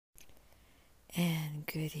And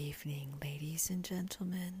good evening, ladies and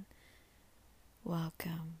gentlemen.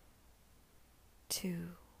 Welcome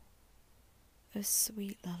to a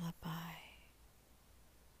sweet lullaby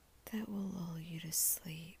that will lull you to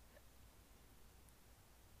sleep.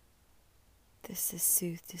 This is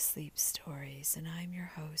Soothe to Sleep Stories, and I'm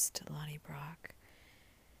your host, Lonnie Brock.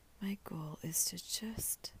 My goal is to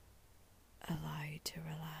just allow you to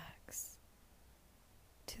relax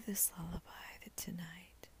to this lullaby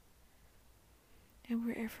tonight. And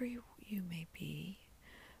wherever you may be,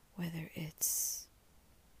 whether it's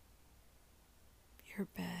your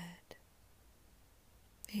bed,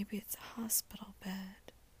 maybe it's a hospital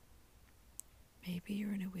bed, maybe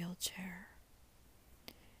you're in a wheelchair,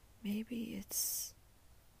 maybe it's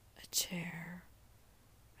a chair,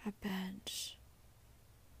 a bench,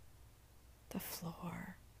 the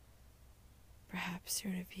floor, perhaps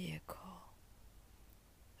you're in a vehicle,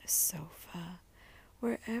 a sofa,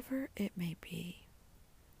 wherever it may be,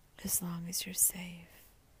 as long as you're safe,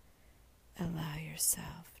 allow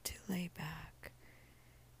yourself to lay back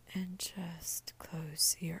and just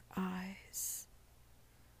close your eyes.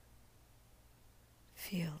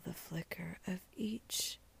 Feel the flicker of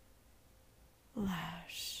each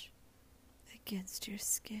lash against your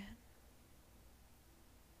skin.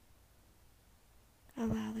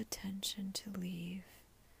 Allow the tension to leave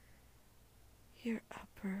your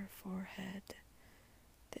upper forehead,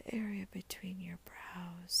 the area between your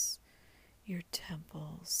brows, your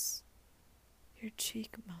temples, your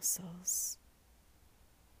cheek muscles,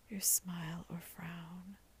 your smile or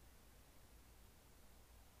frown.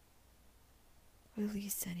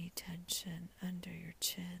 Release any tension under your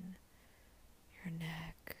chin, your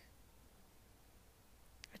neck,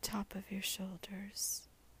 the top of your shoulders,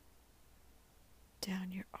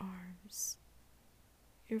 down your arms,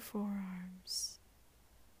 your forearms,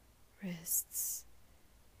 wrists,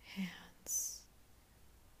 hands,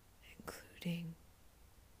 including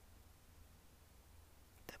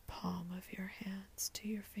the palm of your hands to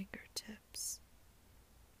your fingertips.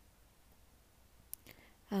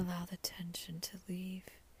 Allow the tension to leave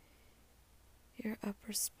your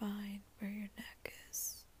upper spine where your neck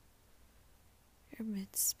is, your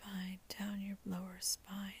mid-spine down your lower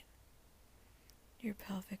spine, your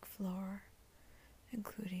pelvic floor,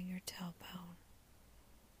 including your tailbone,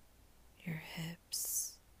 your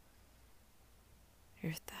hips,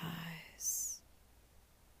 your thighs,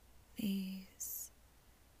 knees,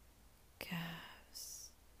 calves,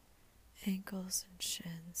 ankles and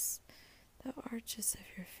shins, the arches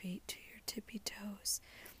of your feet to your tippy toes,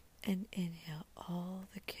 and inhale all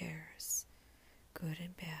the cares, good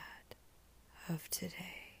and bad, of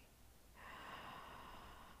today.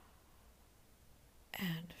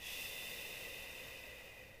 And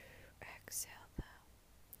exhale them,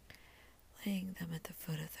 laying them at the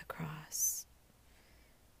foot of the cross.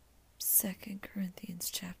 2 Corinthians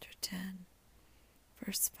chapter 10,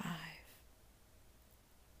 verse 5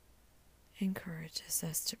 encourages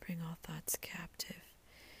us to bring all thoughts captive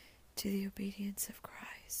to the obedience of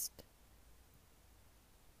Christ.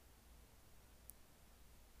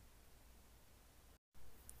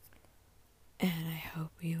 And I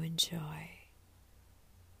hope you enjoy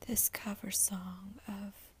this cover song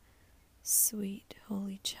of Sweet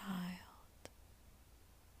Holy Child.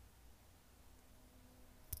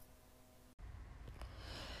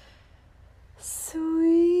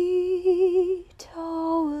 Sweet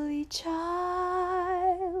Holy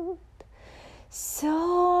Child,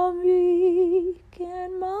 so meek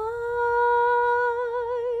and mild,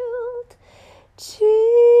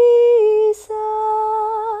 Jesus,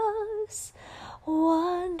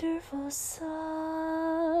 wonderful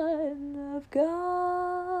Son of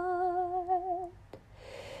God,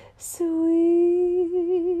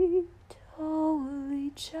 sweet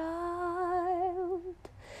Holy Child,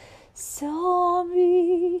 so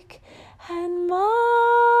meek and mild,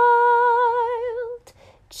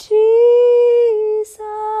 Jesus,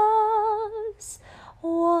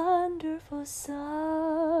 wonderful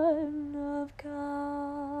Son of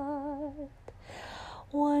God.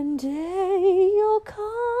 One day you'll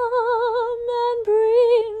come and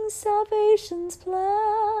bring salvation's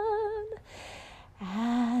plan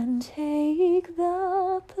and take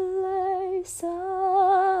the place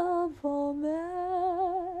of all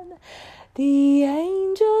men. The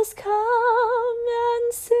angels come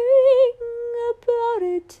and sing about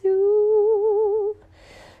it too.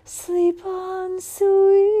 Sleep on,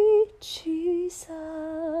 sweet Jesus,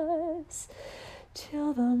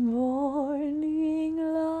 till the morning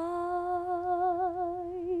light.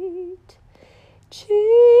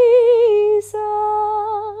 Jesus,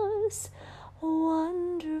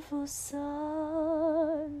 wonderful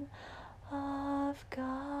Son of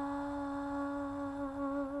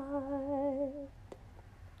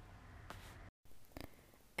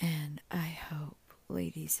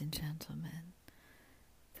ladies and gentlemen,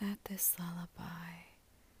 that this lullaby,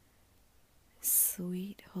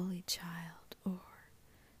 Sweet Holy Child, or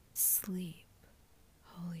Sleep,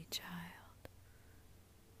 Holy Child,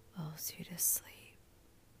 lulls you to sleep.